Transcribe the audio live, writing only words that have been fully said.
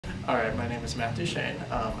Alright, my name is Matt Duchesne.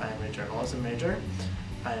 I am a journalism major.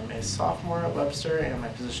 I am a sophomore at Webster, and my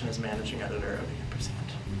position is managing editor of the Ampersand.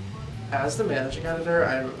 As the managing editor,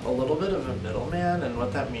 I'm a little bit of a middleman, and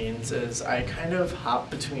what that means is I kind of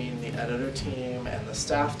hop between the editor team and the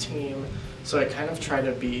staff team, so I kind of try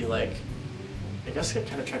to be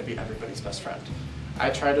everybody's best friend.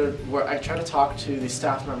 I try to talk to the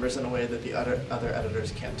staff members in a way that the other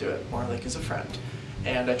editors can't do it, more like as a friend.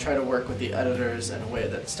 And I try to work with the editors in a way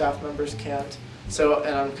that staff members can't.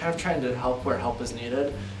 And I'm kind of trying to help where help is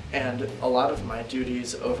needed, and a lot of my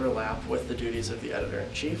duties overlap with the duties of the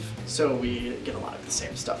editor-in-chief, so we get a lot of the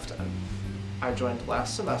same stuff done. I joined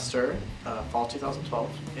last semester, fall 2012,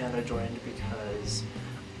 and I joined because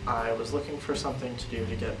I was looking for something to do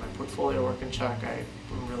to get my portfolio work in check.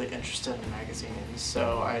 I'm really interested in magazines,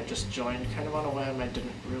 so I just joined kind of on a whim. I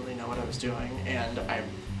didn't really know what I was doing, and I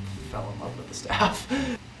fell in love with the staff.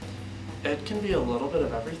 It can be a little bit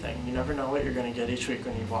of everything. You never know what you're going to get each week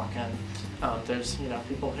when you walk in. There's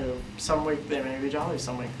people who, some week they may be jolly,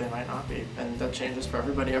 some week they might not be, and that changes for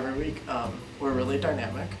everybody every week. We're really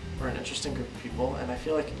dynamic, we're an interesting group of people, and I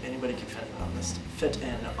feel like anybody can fit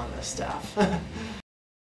in on this staff.